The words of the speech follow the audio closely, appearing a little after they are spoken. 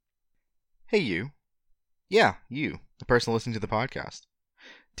Hey, you. Yeah, you, the person listening to the podcast.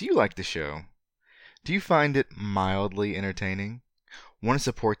 Do you like the show? Do you find it mildly entertaining? Want to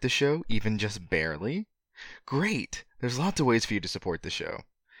support the show, even just barely? Great! There's lots of ways for you to support the show.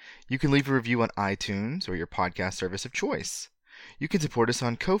 You can leave a review on iTunes or your podcast service of choice. You can support us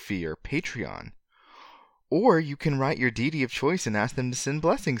on Ko-fi or Patreon. Or you can write your deity of choice and ask them to send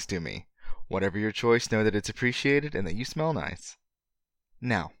blessings to me. Whatever your choice, know that it's appreciated and that you smell nice.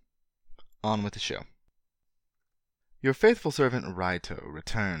 Now, on with the show. Your faithful servant Raito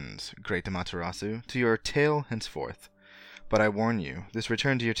returns, great Amaterasu, to your tale henceforth. But I warn you, this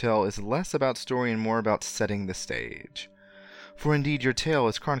return to your tale is less about story and more about setting the stage. For indeed your tale,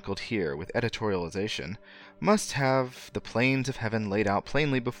 as chronicled here with editorialization, must have the plains of heaven laid out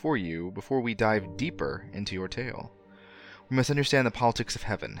plainly before you before we dive deeper into your tale. We must understand the politics of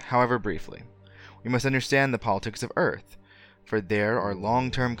heaven, however briefly. We must understand the politics of earth, for there are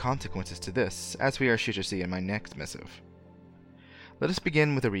long-term consequences to this, as we are sure to see in my next missive. Let us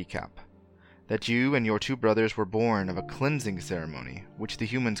begin with a recap. That you and your two brothers were born of a cleansing ceremony, which the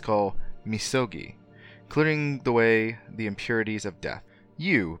humans call misogi, clearing the way the impurities of death.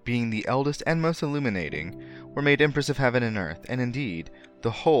 You, being the eldest and most illuminating, were made Empress of Heaven and Earth, and indeed,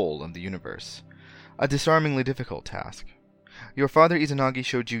 the whole of the universe. A disarmingly difficult task. Your father Izanagi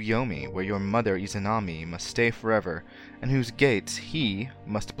showed you Yomi, where your mother Izanami must stay forever, and whose gates he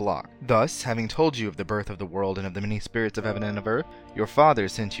must block. Thus, having told you of the birth of the world and of the many spirits of heaven and of earth, your father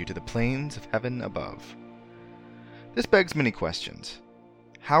sent you to the plains of heaven above. This begs many questions.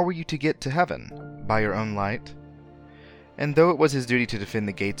 How were you to get to heaven? By your own light? And though it was his duty to defend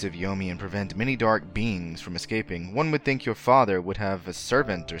the gates of Yomi and prevent many dark beings from escaping, one would think your father would have a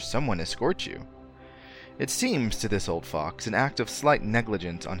servant or someone escort you. It seems to this old fox an act of slight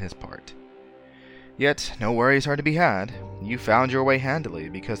negligence on his part. Yet no worries are to be had. You found your way handily,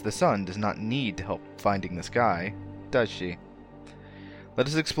 because the sun does not need help finding the sky, does she? Let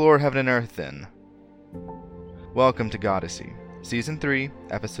us explore heaven and earth, then. Welcome to Goddessy, Season 3,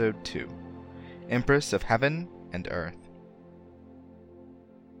 Episode 2, Empress of Heaven and Earth.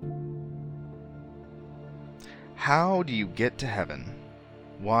 How do you get to heaven?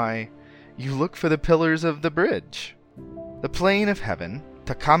 Why, you look for the pillars of the bridge. The plain of heaven,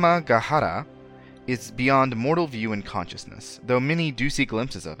 Takamagahara, is beyond mortal view and consciousness, though many do see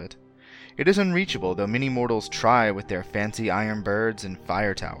glimpses of it. It is unreachable, though many mortals try with their fancy iron birds and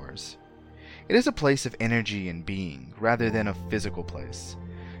fire towers. It is a place of energy and being, rather than a physical place.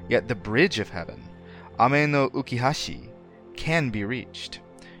 Yet the bridge of heaven, Ame no Ukihashi, can be reached.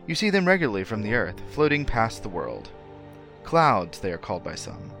 You see them regularly from the earth, floating past the world. Clouds, they are called by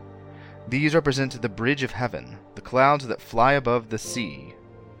some. These represent the bridge of heaven, the clouds that fly above the sea.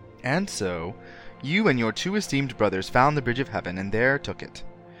 And so, you and your two esteemed brothers found the bridge of heaven and there took it.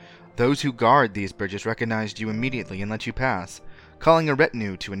 Those who guard these bridges recognized you immediately and let you pass, calling a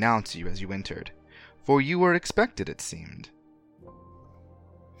retinue to announce you as you entered, for you were expected, it seemed.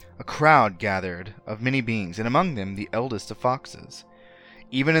 A crowd gathered of many beings, and among them the eldest of foxes.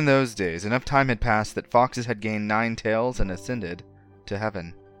 Even in those days, enough time had passed that foxes had gained 9 tails and ascended to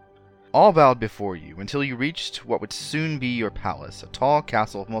heaven. All bowed before you until you reached what would soon be your palace, a tall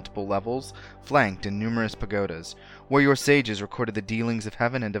castle of multiple levels, flanked in numerous pagodas, where your sages recorded the dealings of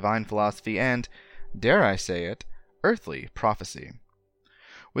heaven and divine philosophy and, dare I say it, earthly prophecy.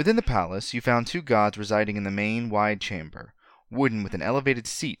 Within the palace you found 2 gods residing in the main wide chamber, wooden with an elevated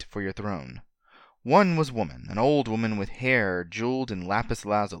seat for your throne. One was woman, an old woman with hair jeweled in lapis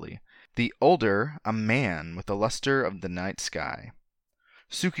lazuli, the older a man with the luster of the night sky.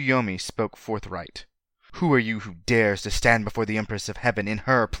 Tsukuyomi spoke forthright. Who are you who dares to stand before the Empress of Heaven in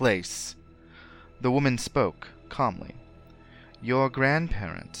her place? The woman spoke calmly. Your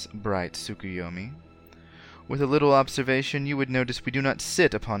grandparents, bright Tsukuyomi. With a little observation, you would notice we do not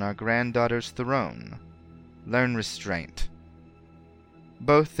sit upon our granddaughter's throne. Learn restraint.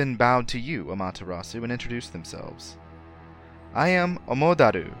 Both then bowed to you, Amaterasu, and introduced themselves. I am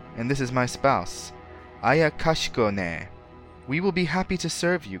Omodaru, and this is my spouse, Aya Kashiko-ne. We will be happy to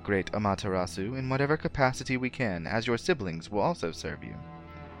serve you, great Amaterasu, in whatever capacity we can, as your siblings will also serve you.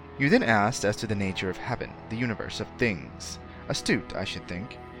 You then asked as to the nature of heaven, the universe of things. Astute, I should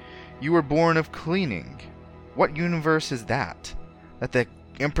think. You were born of cleaning. What universe is that? That the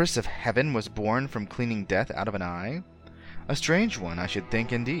Empress of Heaven was born from cleaning death out of an eye? A strange one, I should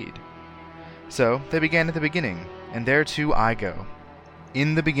think, indeed. So, they began at the beginning, and there too I go.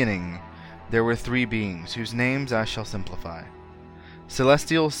 In the beginning, there were 3 beings, whose names I shall simplify.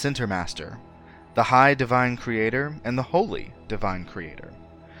 Celestial Center Master, the High Divine Creator, and the Holy Divine Creator.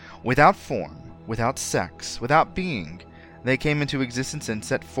 Without form, without sex, without being, They came into existence and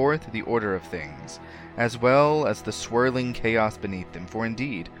set forth the order of things, as well as the swirling chaos beneath them, for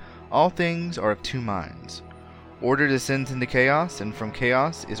indeed, all things are of two minds. Order descends into chaos, and from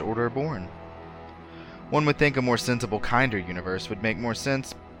chaos is order born. One would think a more sensible, kinder universe would make more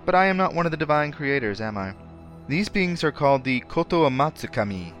sense, but I am not one of the divine creators, am I? These beings are called the Koto Amatsu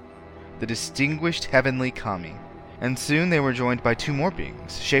Kami, the distinguished heavenly kami. And soon they were joined by two more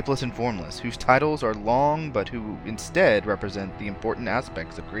beings, shapeless and formless, whose titles are long but who instead represent the important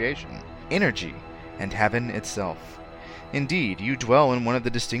aspects of creation, energy, and heaven itself. Indeed, you dwell in one of the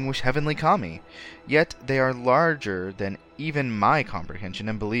distinguished heavenly kami, yet they are larger than even my comprehension,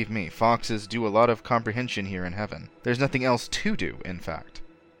 and believe me, foxes do a lot of comprehension here in heaven. There's nothing else to do, in fact.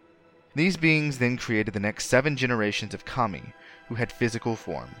 These beings then created the next 7 generations of kami, who had physical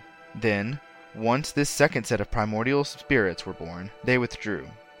form. Then, once this second set of primordial spirits were born, they withdrew.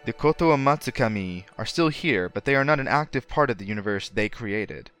 The Koto Amatsu Kami are still here, but they are not an active part of the universe they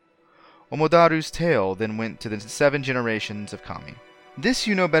created. Omodaru's tale then went to the 7 generations of kami. This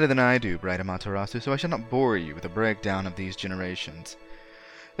you know better than I do, bright Amaterasu, so I shall not bore you with a breakdown of these generations.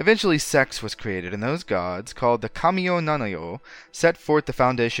 Eventually sex was created, and those gods, called the Kamiyo Nanayo, set forth the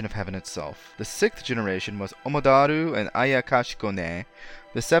foundation of heaven itself. The 6th generation was Omodaru and Ayakashikone.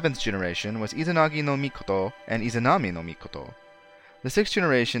 The 7th generation was Izanagi no Mikoto and Izanami no Mikoto. The 6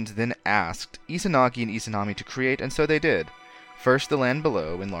 generations then asked Izanagi and Izanami to create, and so they did. First the land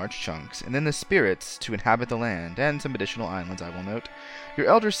below in large chunks, and then the spirits to inhabit the land, and some additional islands, I will note. Your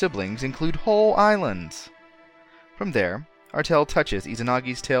elder siblings include whole islands. From there, our tale touches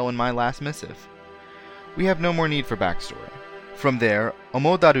Izanagi's tale in my last missive. We have no more need for backstory. From there,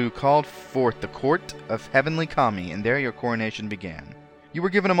 Omodaru called forth the court of heavenly kami, and there your coronation began. You were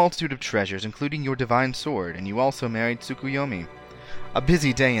given a multitude of treasures, including your divine sword, and you also married Tsukuyomi. A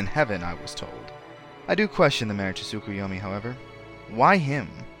busy day in heaven, I was told. I do question the marriage to Tsukuyomi, however. Why him?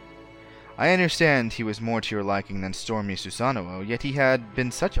 I understand he was more to your liking than Stormy Susanoo, yet he had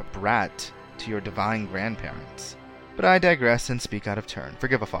been such a brat to your divine grandparents. But I digress and speak out of turn.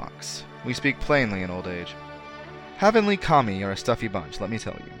 Forgive a fox. We speak plainly in old age. Heavenly kami are a stuffy bunch, let me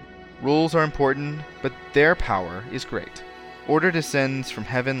tell you. Rules are important, but their power is great. Order descends from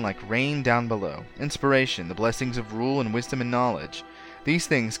heaven like rain down below. Inspiration, the blessings of rule and wisdom and knowledge. These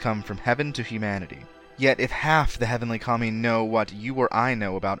things come from heaven to humanity. Yet if half the heavenly kami know what you or I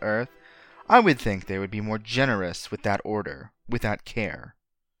know about Earth, I would think they would be more generous with that order, with that care.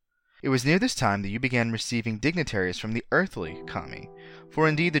 It was near this time that you began receiving dignitaries from the earthly kami, for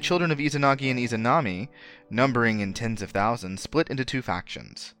indeed the children of Izanagi and Izanami, numbering in tens of thousands, split into 2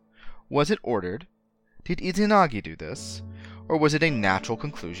 factions. Was it ordered? Did Izanagi do this? Or was it a natural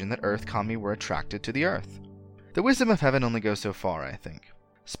conclusion that Earth kami were attracted to the Earth? The wisdom of heaven only goes so far, I think.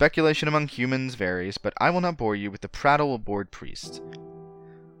 Speculation among humans varies, but I will not bore you with the prattle of bored priests.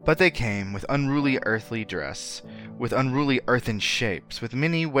 But they came with unruly earthly dress, with unruly earthen shapes, with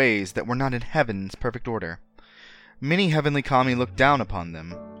many ways that were not in heaven's perfect order. Many heavenly kami looked down upon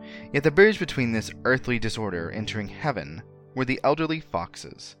them, yet the bridge between this earthly disorder entering heaven were the elderly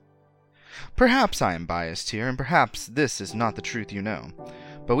foxes. Perhaps I am biased here, and perhaps this is not the truth you know,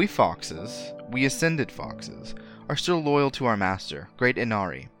 but we foxes, we ascended foxes, are still loyal to our master, great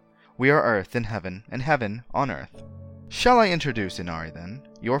Inari. We are earth in heaven, and heaven on earth. Shall I introduce Inari then,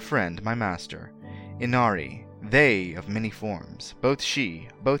 your friend, my master? Inari, they of many forms, both she,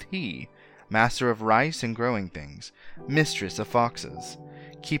 both he, master of rice and growing things, mistress of foxes,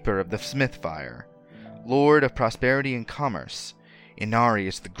 keeper of the smith fire, lord of prosperity and commerce. Inari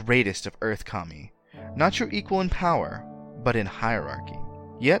is the greatest of earth kami, not your equal in power, but in hierarchy.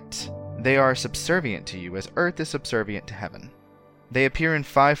 Yet they are subservient to you as earth is subservient to heaven. They appear in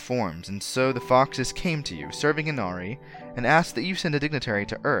 5 forms, and so the foxes came to you, serving Inari, and asked that you send a dignitary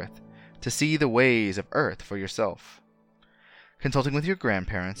to earth, to see the ways of earth for yourself. Consulting with your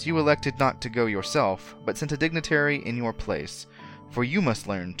grandparents, you elected not to go yourself, but sent a dignitary in your place, for you must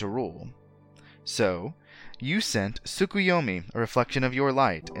learn to rule. So, you sent Tsukuyomi, a reflection of your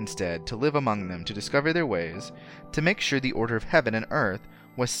light, instead, to live among them, to discover their ways, to make sure the order of heaven and earth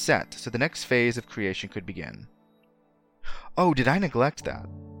was set so the next phase of creation could begin. Oh, did I neglect that?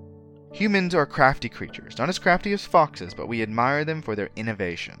 Humans are crafty creatures, not as crafty as foxes, but we admire them for their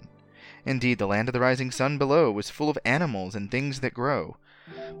innovation. Indeed, the land of the rising sun below was full of animals and things that grow,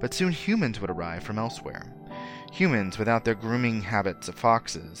 but soon humans would arrive from elsewhere. Humans without their grooming habits of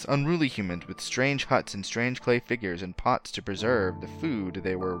foxes, unruly humans with strange huts and strange clay figures and pots to preserve the food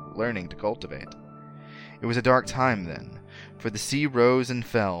they were learning to cultivate. It was a dark time then, for the sea rose and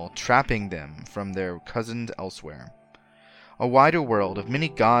fell, trapping them from their cousins elsewhere. A wider world of many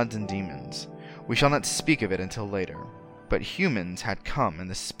gods and demons. We shall not speak of it until later. But humans had come, and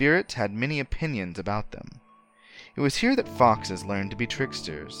the spirits had many opinions about them. It was here that foxes learned to be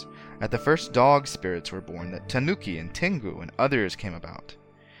tricksters. At the first dog spirits were born, that Tanuki and Tengu and others came about.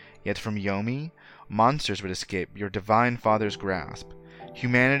 Yet from Yomi, monsters would escape your divine father's grasp.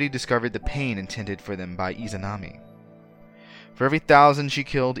 Humanity discovered the pain intended for them by Izanami. For every 1,000 she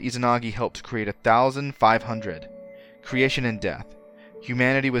killed, Izanagi helped create 1,500. Creation and death.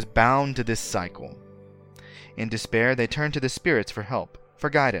 Humanity was bound to this cycle. In despair, they turned to the spirits for help, for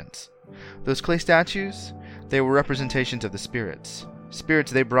guidance. Those clay statues, they were representations of the spirits.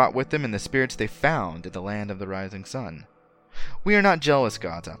 Spirits they brought with them and the spirits they found in the land of the rising sun. We are not jealous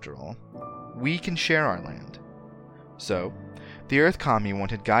gods, after all. We can share our land. So, the Earth Kami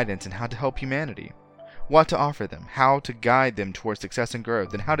wanted guidance in how to help humanity, what to offer them, how to guide them towards success and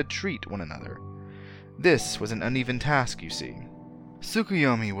growth, and how to treat one another. This was an uneven task, you see.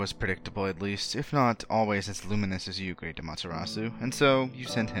 Tsukuyomi was predictable, at least, if not always as luminous as you, Great Amaterasu, and so you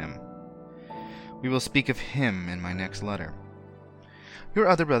sent him. We will speak of him in my next letter. Your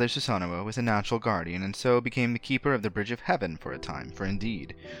other brother Susanoo was a natural guardian, and so became the keeper of the Bridge of Heaven for a time, for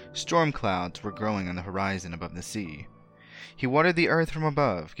indeed, storm clouds were growing on the horizon above the sea. He watered the earth from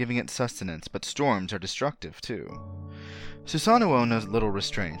above, giving it sustenance, but storms are destructive, too. Susanoo knows little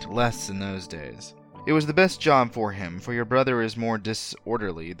restraint, less in those days. It was the best job for him, for your brother is more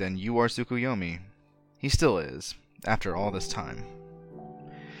disorderly than you are, Tsukuyomi. He still is, after all this time.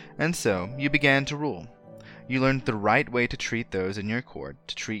 And so, you began to rule. You learned the right way to treat those in your court,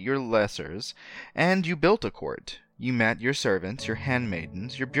 to treat your lessers, and you built a court. You met your servants, your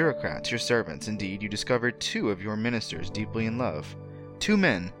handmaidens, your bureaucrats, your servants. Indeed, you discovered 2 of your ministers deeply in love. 2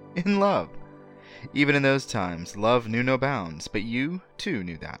 men, in love! Even in those times, love knew no bounds, but you, too,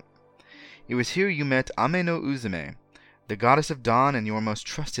 knew that. It was here you met Ame no Uzume, the goddess of dawn and your most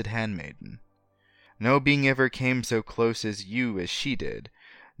trusted handmaiden. No being ever came so close as she did,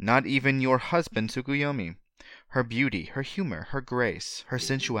 not even your husband Tsukuyomi. Her beauty, her humor, her grace, her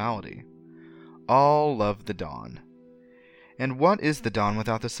sensuality. All loved the dawn. And what is the dawn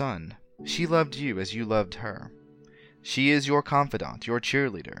without the sun? She loved you as you loved her. She is your confidant, your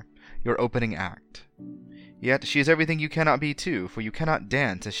cheerleader, your opening act. Yet she is everything you cannot be too, for you cannot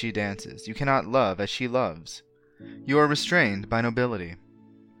dance as she dances, you cannot love as she loves. You are restrained by nobility.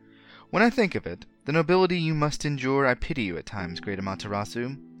 When I think of it, the nobility you must endure, I pity you at times, Great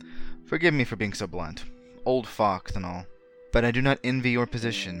Amaterasu. Forgive me for being so blunt, old fox and all, but I do not envy your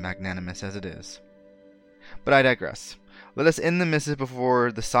position, magnanimous as it is. But I digress. Let us end the missive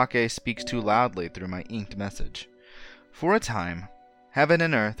before the sake speaks too loudly through my inked message. For a time, heaven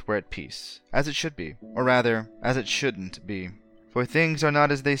and earth were at peace, as it should be, or rather, as it shouldn't be. For things are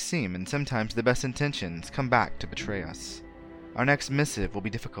not as they seem, and sometimes the best intentions come back to betray us. Our next missive will be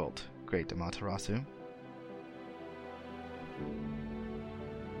difficult, Great Amaterasu.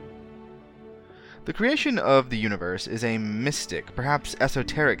 The creation of the universe is a mystic, perhaps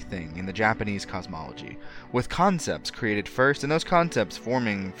esoteric thing in the Japanese cosmology, with concepts created first, and those concepts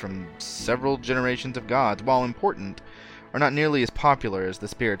forming from several generations of gods, while important, are not nearly as popular as the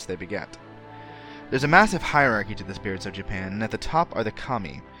spirits they beget. There's a massive hierarchy to the spirits of Japan, and at the top are the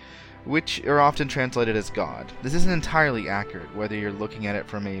kami, which are often translated as God. This isn't entirely accurate, whether you're looking at it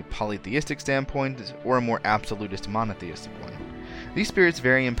from a polytheistic standpoint or a more absolutist monotheistic one. These spirits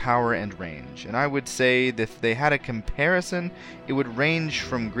vary in power and range, and I would say that if they had a comparison, it would range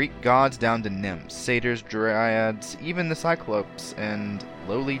from Greek gods down to nymphs, satyrs, dryads, even the cyclopes, and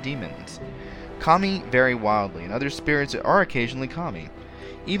lowly demons. Kami vary wildly, and other spirits are occasionally kami.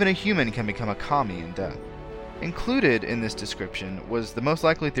 Even a human can become a kami in death. Included in this description was the most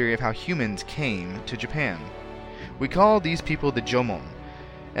likely theory of how humans came to Japan. We call these people the Jomon,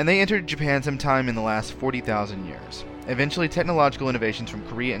 and they entered Japan sometime in the last 40,000 years. Eventually, technological innovations from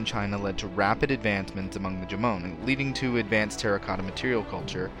Korea and China led to rapid advancements among the Jomon, leading to advanced terracotta material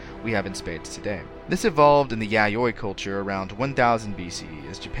culture we have in spades today. This evolved in the Yayoi culture around 1000 BCE,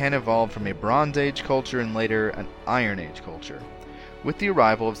 as Japan evolved from a Bronze Age culture and later an Iron Age culture. With the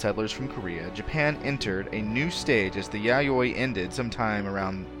arrival of settlers from Korea, Japan entered a new stage as the Yayoi ended sometime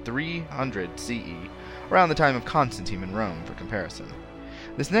around 300 CE, around the time of Constantine in Rome, for comparison.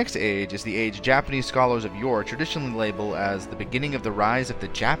 This next age is the age Japanese scholars of yore traditionally label as the beginning of the rise of the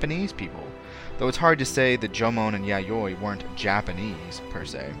Japanese people, though it's hard to say that Jomon and Yayoi weren't Japanese, per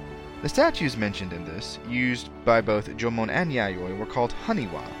se. The statues mentioned in this, used by both Jomon and Yayoi, were called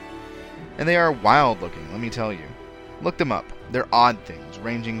Haniwa, and they are wild-looking, let me tell you. Look them up. They're odd things,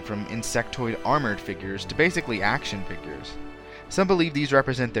 ranging from insectoid armored figures to basically action figures. Some believe these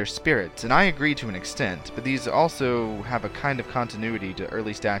represent their spirits, and I agree to an extent, but these also have a kind of continuity to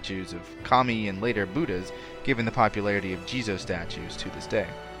early statues of kami and later Buddhas, given the popularity of Jizo statues to this day.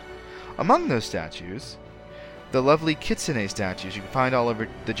 Among those statues, the lovely kitsune statues you can find all over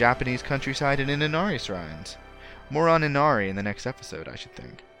the Japanese countryside and in Inari shrines. More on Inari in the next episode, I should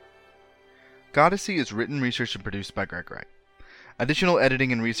think. Goddessy is written, researched, and produced by Greg Wright. Additional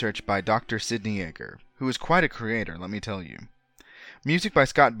editing and research by Dr. Sidney Yeager, who is quite a creator, let me tell you. Music by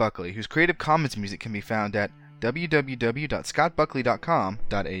Scott Buckley, whose Creative Commons music can be found at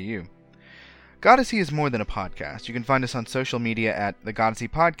www.scottbuckley.com.au. Goddessy is more than a podcast. You can find us on social media at The Goddessy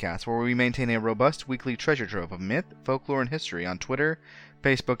Podcast, where we maintain a robust weekly treasure trove of myth, folklore, and history on Twitter,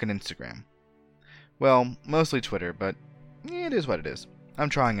 Facebook, and Instagram. Well, mostly Twitter, but it is what it is. I'm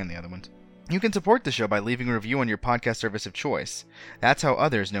trying on the other ones. You can support the show by leaving a review on your podcast service of choice. That's how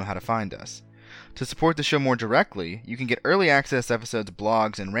others know how to find us. To support the show more directly, you can get early access episodes,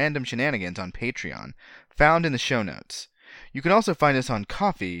 blogs, and random shenanigans on Patreon, found in the show notes. You can also find us on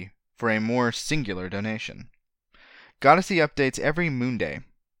Ko-fi for a more singular donation. Goddessy updates every Moon Day.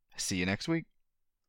 See you next week.